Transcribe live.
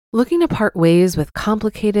Looking to part ways with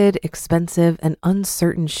complicated, expensive, and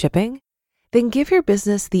uncertain shipping? Then give your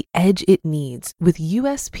business the edge it needs with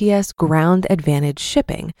USPS Ground Advantage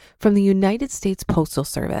shipping from the United States Postal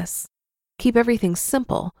Service. Keep everything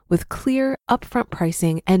simple with clear, upfront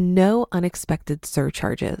pricing and no unexpected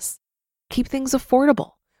surcharges. Keep things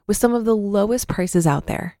affordable with some of the lowest prices out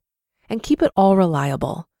there. And keep it all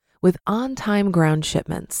reliable with on-time ground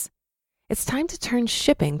shipments. It's time to turn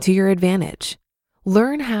shipping to your advantage.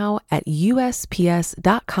 Learn how at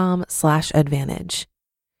USPS.com/advantage.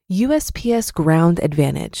 USPS Ground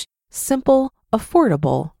Advantage. Simple,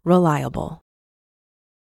 affordable, reliable.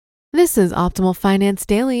 This is Optimal Finance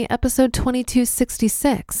Daily, episode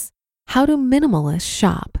 2266. How to Minimalists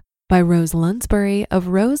Shop by Rose Lounsbury of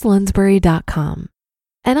roselounsbury.com.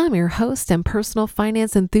 And I'm your host and personal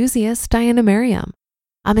finance enthusiast, Diana Merriam.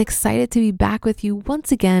 I'm excited to be back with you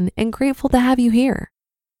once again and grateful to have you here.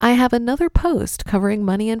 I have another post covering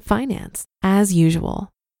money and finance, as usual.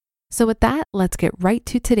 So with that, let's get right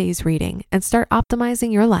to today's reading and start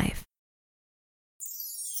optimizing your life.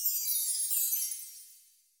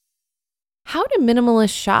 How to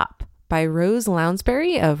Minimalists Shop by Rose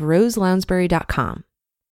Lounsbury of roselounsbury.com.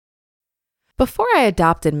 Before I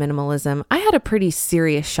adopted minimalism, I had a pretty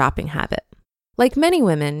serious shopping habit. Like many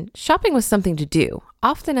women, shopping was something to do,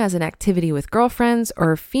 often as an activity with girlfriends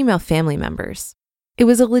or female family members. It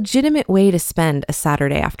was a legitimate way to spend a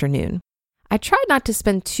Saturday afternoon. I tried not to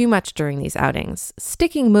spend too much during these outings,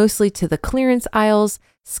 sticking mostly to the clearance aisles,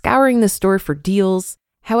 scouring the store for deals.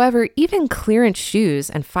 However, even clearance shoes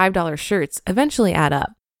and $5 shirts eventually add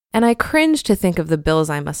up, and I cringe to think of the bills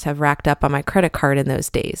I must have racked up on my credit card in those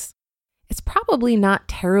days. It's probably not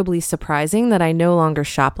terribly surprising that I no longer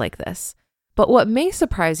shop like this, but what may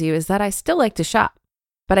surprise you is that I still like to shop,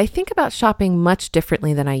 but I think about shopping much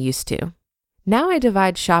differently than I used to. Now I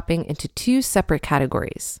divide shopping into two separate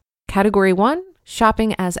categories. Category 1,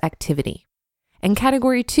 shopping as activity, and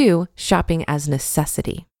Category 2, shopping as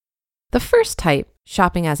necessity. The first type,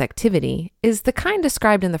 shopping as activity, is the kind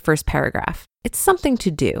described in the first paragraph. It's something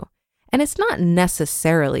to do, and it's not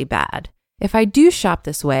necessarily bad. If I do shop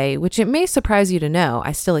this way, which it may surprise you to know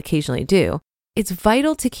I still occasionally do, it's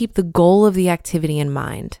vital to keep the goal of the activity in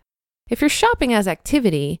mind. If you're shopping as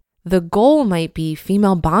activity, the goal might be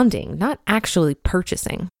female bonding, not actually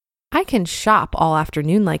purchasing. I can shop all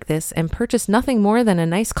afternoon like this and purchase nothing more than a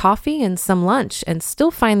nice coffee and some lunch and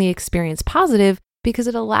still find the experience positive because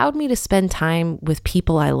it allowed me to spend time with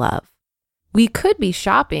people I love. We could be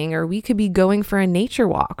shopping, or we could be going for a nature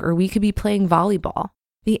walk, or we could be playing volleyball.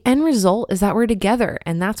 The end result is that we're together,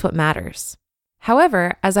 and that's what matters.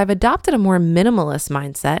 However, as I've adopted a more minimalist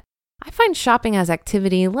mindset, I find shopping as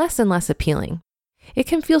activity less and less appealing. It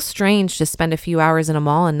can feel strange to spend a few hours in a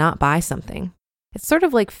mall and not buy something. It's sort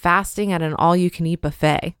of like fasting at an all-you-can-eat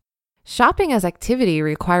buffet. Shopping as activity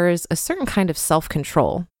requires a certain kind of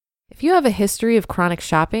self-control. If you have a history of chronic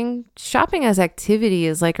shopping, shopping as activity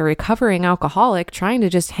is like a recovering alcoholic trying to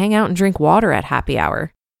just hang out and drink water at happy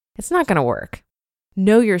hour. It's not going to work.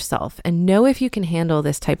 Know yourself and know if you can handle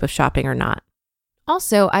this type of shopping or not.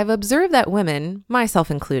 Also, I've observed that women,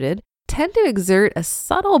 myself included, tend to exert a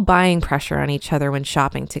subtle buying pressure on each other when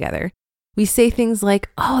shopping together. We say things like,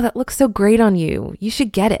 "Oh, that looks so great on you. You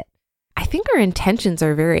should get it." I think our intentions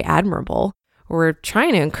are very admirable. We're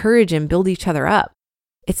trying to encourage and build each other up.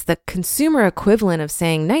 It's the consumer equivalent of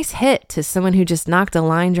saying "nice hit" to someone who just knocked a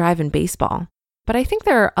line drive in baseball. But I think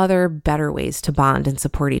there are other, better ways to bond and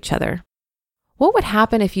support each other. What would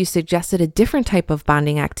happen if you suggested a different type of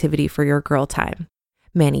bonding activity for your girl time?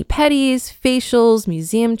 Mani-pedis, facials,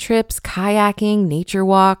 museum trips, kayaking, nature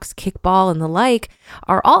walks, kickball, and the like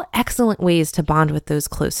are all excellent ways to bond with those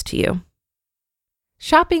close to you.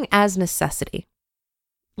 Shopping as necessity.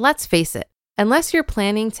 Let's face it, unless you're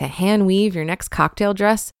planning to hand weave your next cocktail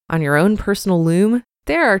dress on your own personal loom,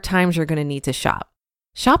 there are times you're going to need to shop.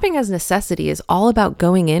 Shopping as necessity is all about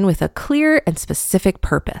going in with a clear and specific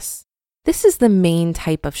purpose. This is the main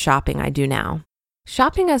type of shopping I do now.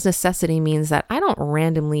 Shopping as necessity means that I don't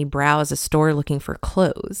randomly browse a store looking for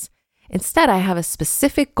clothes. Instead, I have a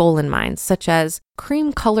specific goal in mind, such as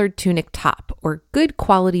cream-colored tunic top or good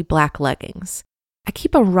quality black leggings. I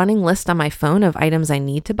keep a running list on my phone of items I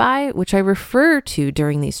need to buy, which I refer to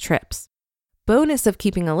during these trips. Bonus of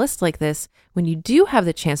keeping a list like this, when you do have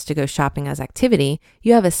the chance to go shopping as activity,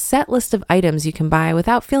 you have a set list of items you can buy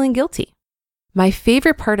without feeling guilty. My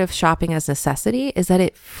favorite part of shopping as necessity is that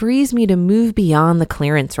it frees me to move beyond the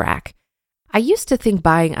clearance rack. I used to think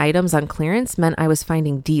buying items on clearance meant I was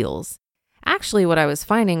finding deals. Actually, what I was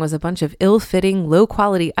finding was a bunch of ill-fitting,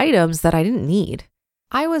 low-quality items that I didn't need.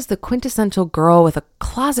 I was the quintessential girl with a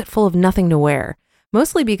closet full of nothing to wear,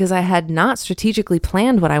 mostly because I had not strategically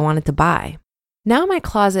planned what I wanted to buy. Now my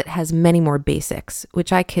closet has many more basics,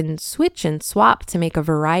 which I can switch and swap to make a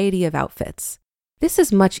variety of outfits. This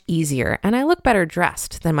is much easier, and I look better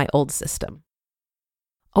dressed than my old system.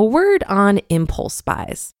 A word on impulse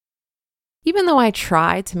buys. Even though I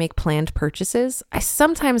try to make planned purchases, I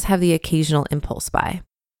sometimes have the occasional impulse buy.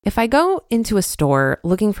 If I go into a store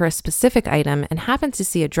looking for a specific item and happen to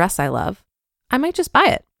see a dress I love, I might just buy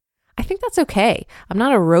it. I think that's okay. I'm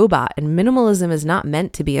not a robot, and minimalism is not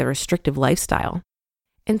meant to be a restrictive lifestyle.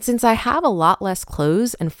 And since I have a lot less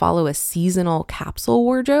clothes and follow a seasonal capsule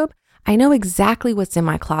wardrobe, I know exactly what's in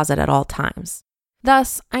my closet at all times.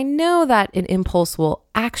 Thus, I know that an impulse will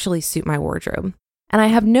actually suit my wardrobe. And I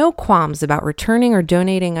have no qualms about returning or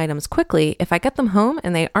donating items quickly if I get them home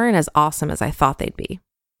and they aren't as awesome as I thought they'd be.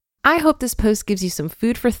 I hope this post gives you some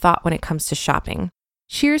food for thought when it comes to shopping.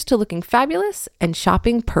 Cheers to looking fabulous and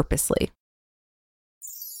shopping purposely.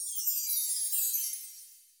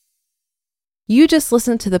 You just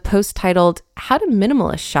listened to the post titled How to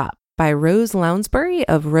Minimalist Shop by Rose Lounsbury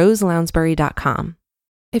of roselounsbury.com.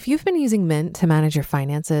 If you've been using Mint to manage your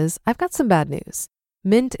finances, I've got some bad news.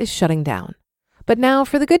 Mint is shutting down. But now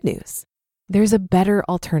for the good news. There's a better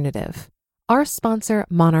alternative. Our sponsor,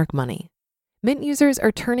 Monarch Money. Mint users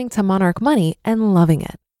are turning to Monarch Money and loving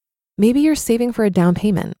it. Maybe you're saving for a down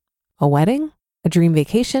payment, a wedding, a dream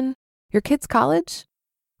vacation, your kids' college.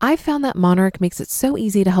 I've found that Monarch makes it so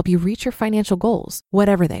easy to help you reach your financial goals,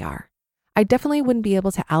 whatever they are. I definitely wouldn't be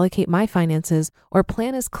able to allocate my finances or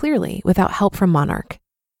plan as clearly without help from Monarch.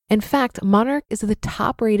 In fact, Monarch is the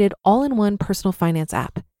top-rated all-in-one personal finance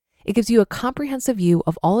app. It gives you a comprehensive view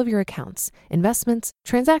of all of your accounts, investments,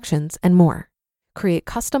 transactions, and more. Create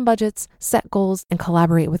custom budgets, set goals, and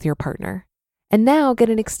collaborate with your partner. And now get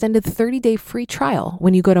an extended 30-day free trial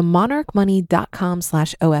when you go to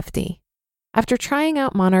monarchmoney.com/OFD. After trying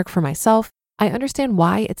out Monarch for myself, I understand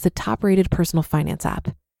why it's the top-rated personal finance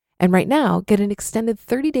app. And right now, get an extended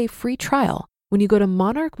 30-day free trial when you go to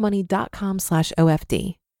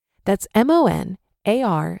monarchmoney.com/OFD. That's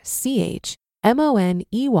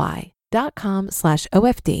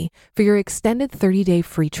monarchmoney.com/OFD for your extended 30-day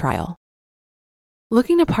free trial.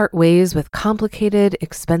 Looking to part ways with complicated,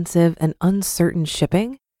 expensive, and uncertain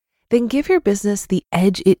shipping? Then give your business the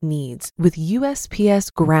edge it needs with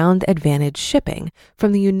USPS Ground Advantage shipping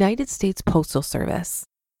from the United States Postal Service.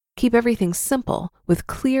 Keep everything simple with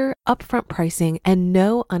clear, upfront pricing and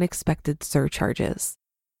no unexpected surcharges.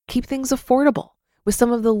 Keep things affordable with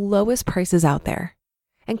some of the lowest prices out there.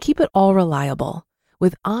 And keep it all reliable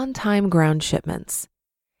with on-time ground shipments.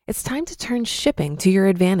 It's time to turn shipping to your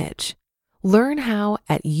advantage. Learn how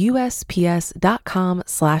at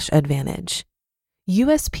USPS.com/advantage.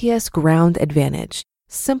 USPS Ground Advantage.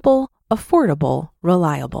 Simple, affordable,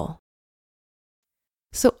 reliable.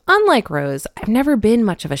 So unlike Rose, I've never been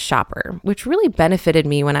much of a shopper, which really benefited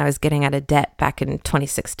me when I was getting out of debt back in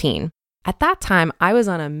 2016. At that time, I was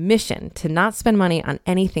on a mission to not spend money on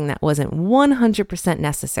anything that wasn't 100%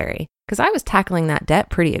 necessary, because I was tackling that debt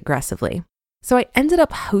pretty aggressively. So I ended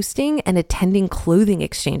up hosting and attending clothing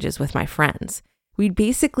exchanges with my friends. We'd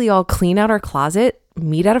basically all clean out our closet,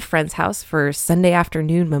 meet at a friend's house for Sunday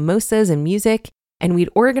afternoon mimosas and music, and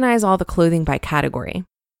we'd organize all the clothing by category.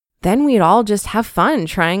 Then we'd all just have fun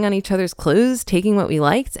trying on each other's clothes, taking what we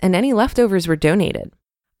liked, and any leftovers were donated.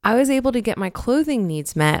 I was able to get my clothing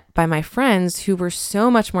needs met by my friends who were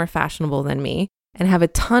so much more fashionable than me and have a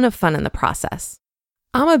ton of fun in the process.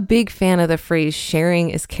 I'm a big fan of the phrase sharing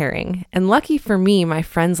is caring, and lucky for me, my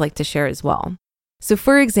friends like to share as well. So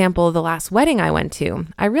for example, the last wedding I went to,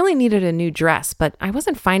 I really needed a new dress, but I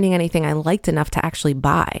wasn't finding anything I liked enough to actually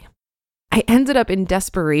buy. I ended up in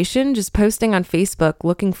desperation just posting on Facebook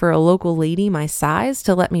looking for a local lady my size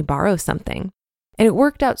to let me borrow something. And it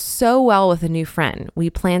worked out so well with a new friend. We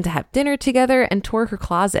planned to have dinner together and tour her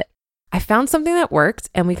closet. I found something that worked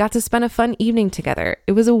and we got to spend a fun evening together.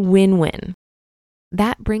 It was a win-win.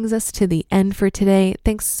 That brings us to the end for today.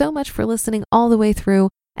 Thanks so much for listening all the way through,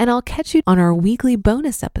 and I'll catch you on our weekly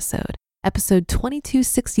bonus episode, episode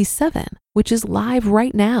 2267, which is live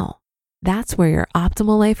right now. That's where your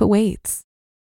optimal life awaits.